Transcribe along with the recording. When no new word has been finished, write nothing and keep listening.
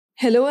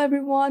Hello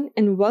everyone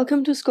and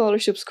welcome to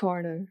Scholarships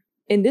Corner.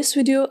 In this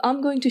video,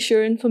 I'm going to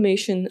share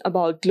information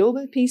about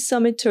Global Peace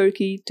Summit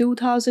Turkey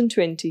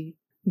 2020.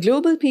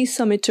 Global Peace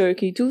Summit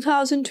Turkey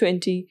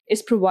 2020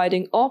 is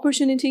providing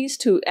opportunities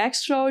to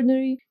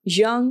extraordinary,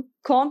 young,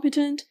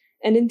 competent,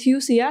 and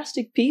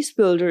enthusiastic peace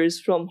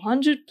builders from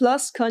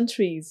 100+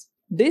 countries.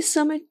 This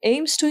summit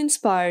aims to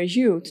inspire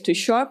youth to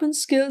sharpen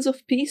skills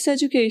of peace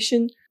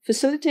education,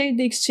 facilitate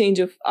the exchange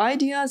of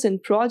ideas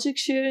and project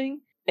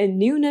sharing, and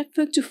new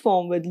network to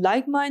form with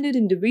like-minded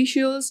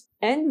individuals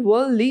and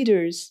world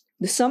leaders.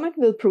 The summit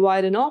will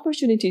provide an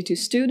opportunity to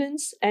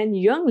students and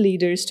young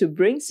leaders to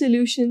bring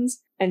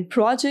solutions and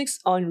projects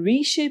on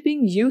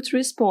reshaping youth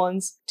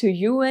response to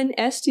UN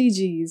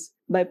SDGs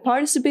by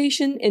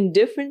participation in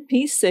different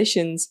peace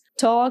sessions,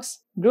 talks,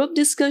 group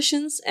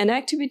discussions, and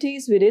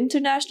activities with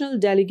international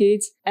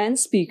delegates and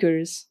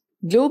speakers.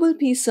 Global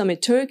Peace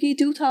Summit Turkey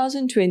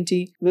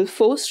 2020 will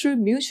foster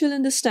mutual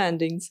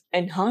understandings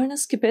and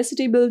harness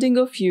capacity building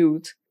of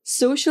youth.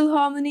 Social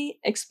harmony,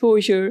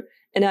 exposure,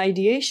 and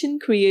ideation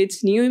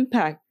creates new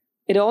impact.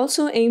 It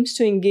also aims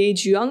to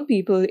engage young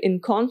people in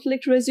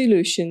conflict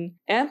resolution,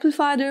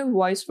 amplify their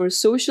voice for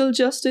social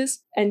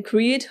justice, and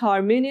create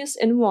harmonious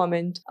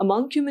environment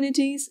among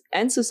communities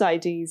and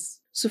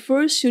societies. So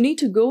first, you need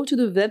to go to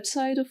the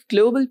website of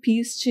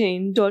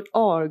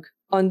globalpeacechain.org.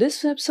 On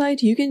this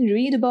website, you can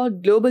read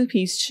about Global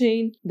Peace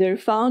Chain, their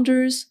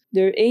founders,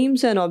 their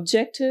aims and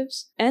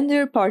objectives, and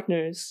their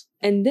partners.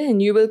 And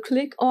then you will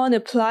click on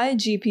Apply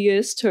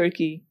GPS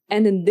Turkey.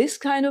 And then this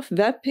kind of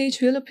web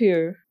page will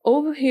appear.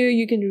 Over here,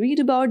 you can read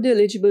about the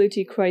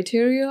eligibility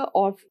criteria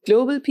of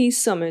Global Peace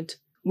Summit,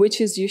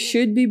 which is you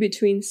should be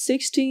between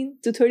 16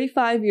 to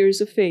 35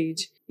 years of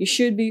age. You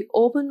should be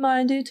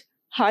open-minded,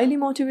 highly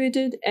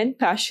motivated, and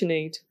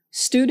passionate.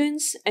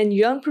 Students and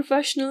young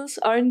professionals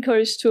are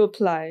encouraged to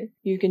apply.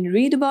 You can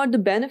read about the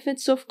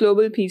benefits of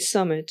Global Peace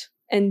Summit.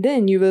 And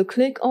then you will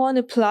click on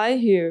Apply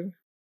here.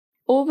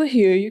 Over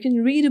here, you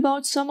can read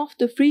about some of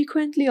the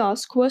frequently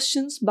asked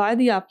questions by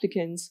the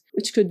applicants,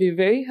 which could be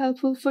very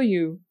helpful for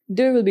you.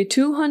 There will be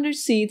 200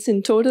 seats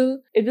in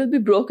total. It will be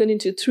broken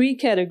into 3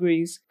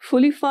 categories: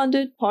 fully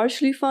funded,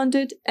 partially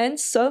funded, and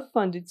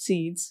self-funded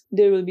seats.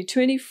 There will be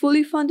 20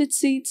 fully funded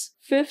seats,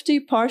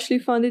 50 partially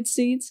funded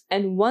seats,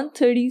 and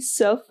 130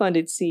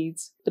 self-funded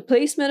seats. The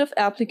placement of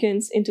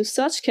applicants into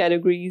such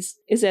categories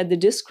is at the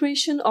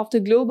discretion of the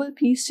Global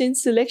Peace Chain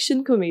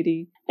Selection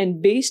Committee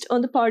and based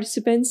on the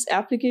participants'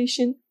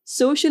 application,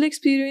 social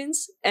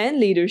experience, and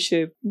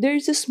leadership. There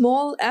is a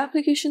small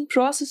application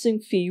processing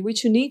fee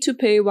which you need to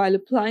pay while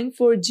applying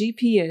for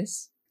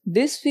GPS.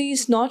 This fee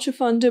is not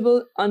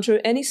refundable under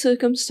any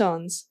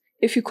circumstance.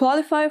 If you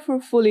qualify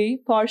for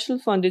fully partial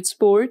funded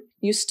sport,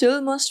 you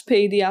still must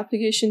pay the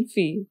application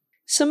fee.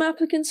 Some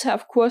applicants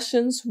have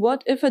questions: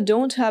 what if I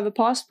don't have a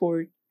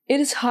passport? It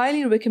is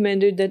highly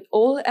recommended that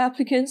all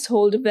applicants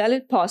hold a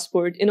valid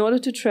passport in order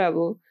to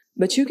travel,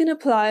 but you can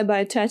apply by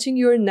attaching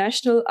your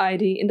national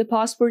ID in the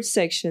passport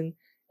section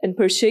and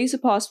purchase a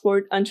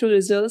passport until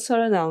results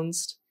are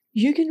announced.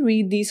 You can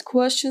read these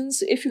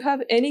questions if you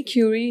have any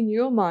query in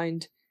your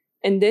mind,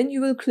 and then you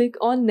will click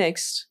on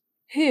Next.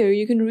 Here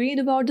you can read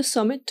about the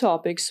summit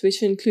topics,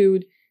 which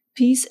include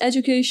peace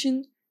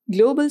education,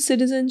 global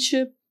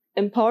citizenship,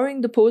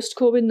 empowering the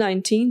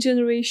post-COVID-19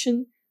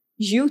 generation,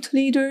 youth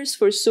leaders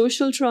for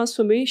social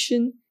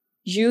transformation,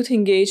 youth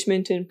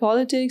engagement in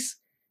politics,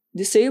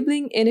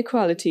 disabling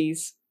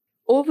inequalities.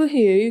 Over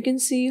here you can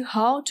see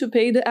how to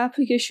pay the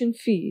application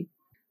fee.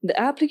 The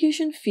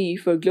application fee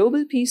for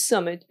Global Peace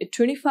Summit is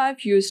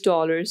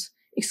 $25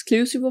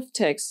 exclusive of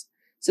tax.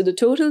 So the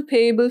total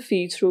payable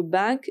fee through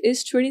bank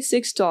is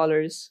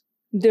 $26.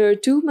 There are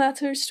 2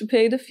 methods to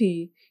pay the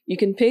fee. You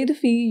can pay the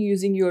fee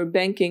using your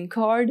banking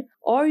card,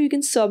 or you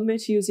can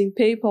submit using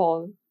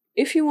PayPal.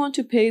 If you want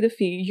to pay the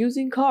fee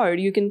using card,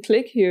 you can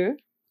click here.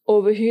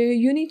 Over here,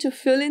 you need to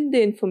fill in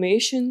the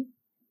information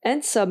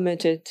and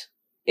submit it.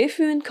 If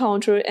you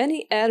encounter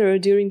any error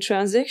during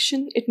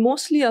transaction, it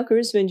mostly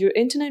occurs when your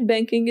internet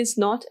banking is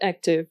not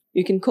active.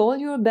 You can call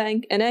your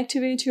bank and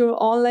activate your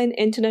online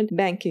internet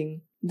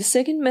banking. The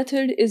second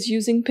method is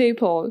using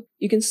PayPal.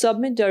 You can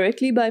submit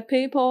directly by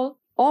PayPal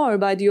or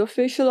by the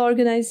official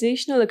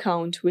organizational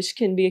account, which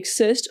can be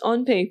accessed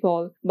on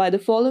PayPal by the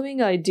following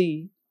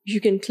ID.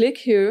 You can click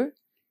here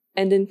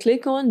and then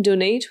click on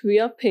Donate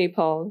via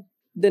PayPal.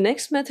 The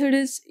next method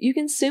is you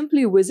can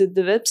simply visit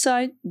the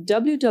website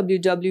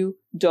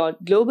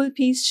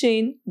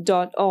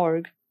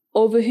www.globalpeacechain.org.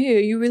 Over here,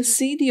 you will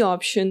see the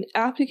option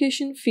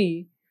Application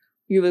Fee.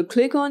 You will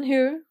click on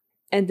here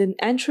and then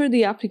enter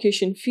the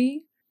application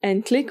fee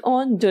and click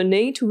on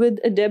Donate with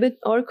a debit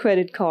or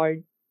credit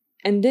card.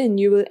 And then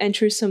you will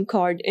enter some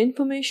card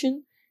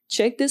information,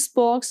 check this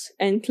box,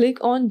 and click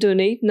on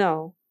Donate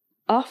Now.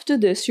 After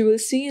this, you will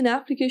see an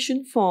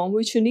application form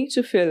which you need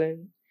to fill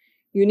in.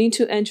 You need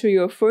to enter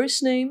your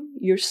first name,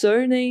 your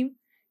surname,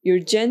 your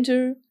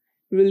gender,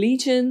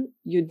 religion,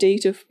 your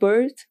date of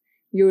birth,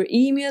 your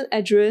email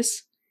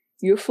address,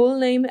 your full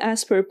name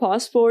as per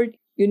passport.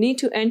 you need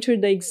to enter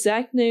the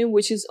exact name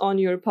which is on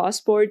your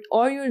passport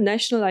or your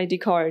national ID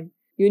card.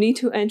 You need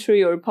to enter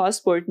your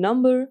passport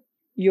number,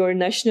 your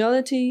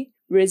nationality,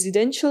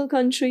 residential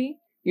country,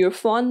 your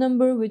phone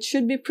number, which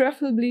should be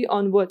preferably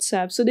on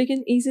WhatsApp so they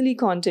can easily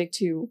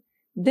contact you.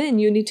 Then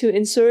you need to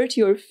insert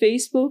your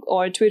Facebook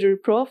or Twitter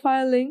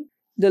profile link,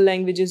 the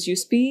languages you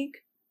speak,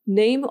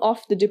 name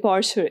of the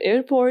departure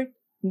airport.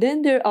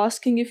 Then they're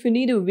asking if you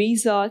need a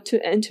visa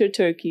to enter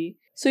Turkey,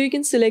 so you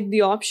can select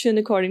the option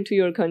according to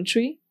your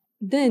country.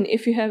 Then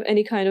if you have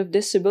any kind of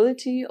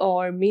disability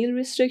or meal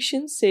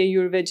restrictions, say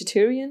you're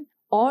vegetarian,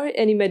 or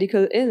any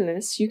medical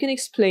illness, you can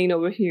explain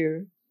over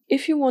here.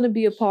 If you want to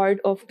be a part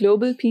of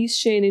global peace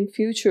chain in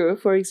future,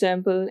 for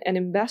example, an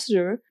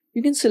ambassador,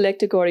 you can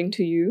select according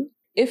to you.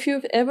 If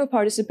you've ever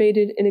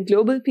participated in a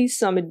global peace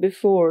summit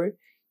before,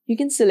 you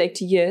can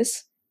select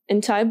yes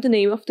and type the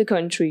name of the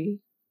country.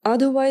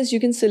 Otherwise, you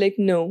can select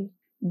no.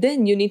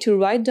 Then you need to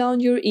write down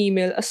your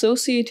email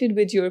associated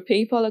with your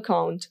PayPal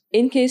account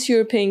in case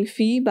you're paying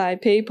fee by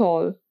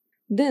PayPal.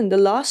 Then the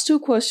last two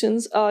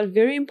questions are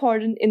very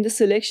important in the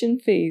selection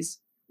phase.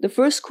 The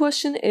first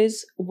question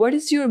is, what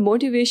is your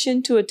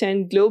motivation to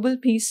attend Global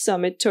Peace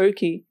Summit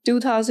Turkey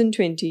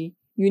 2020?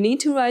 You need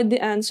to write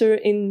the answer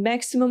in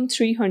maximum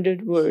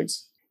 300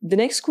 words. The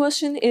next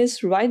question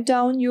is, write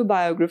down your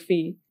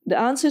biography. The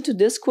answer to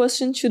this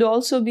question should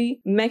also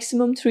be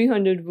maximum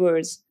 300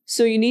 words,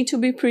 so you need to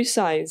be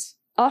precise.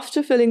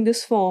 After filling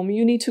this form,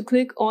 you need to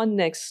click on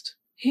Next.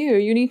 Here,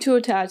 you need to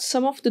attach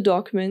some of the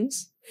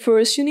documents.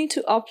 First, you need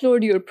to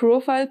upload your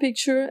profile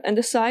picture and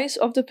the size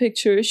of the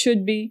picture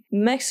should be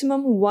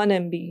maximum 1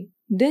 MB.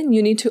 Then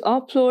you need to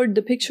upload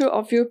the picture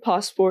of your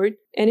passport,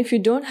 and if you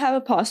don't have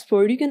a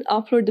passport, you can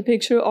upload the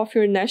picture of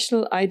your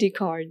national ID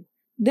card.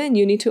 Then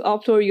you need to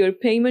upload your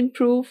payment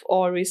proof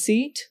or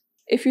receipt.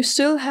 If you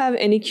still have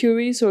any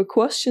queries or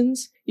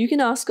questions, you can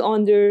ask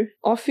on their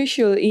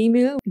official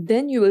email.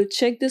 Then you will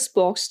check this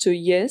box to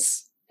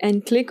yes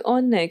and click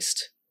on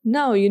Next.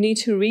 Now you need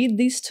to read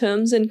these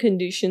terms and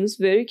conditions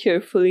very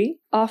carefully.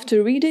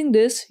 After reading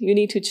this, you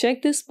need to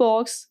check this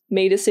box,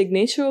 make a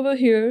signature over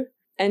here,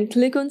 and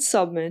click on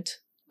Submit.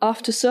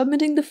 After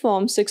submitting the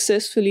form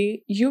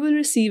successfully, you will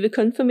receive a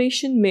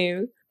confirmation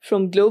mail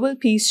from Global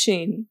Peace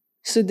Chain.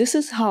 So this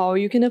is how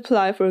you can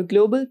apply for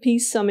Global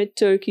Peace Summit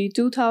Turkey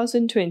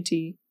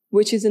 2020,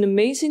 which is an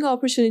amazing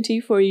opportunity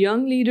for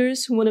young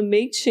leaders who want to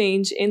make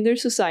change in their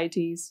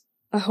societies.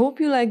 I hope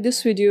you liked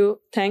this video.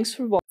 Thanks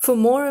for watching. For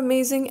more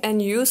amazing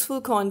and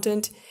useful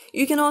content,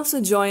 you can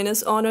also join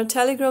us on our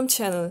Telegram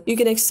channel. You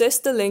can access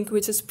the link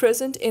which is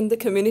present in the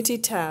community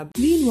tab.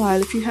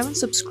 Meanwhile, if you haven't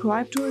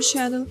subscribed to our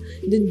channel,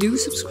 then do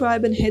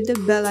subscribe and hit the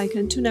bell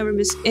icon to never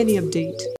miss any update.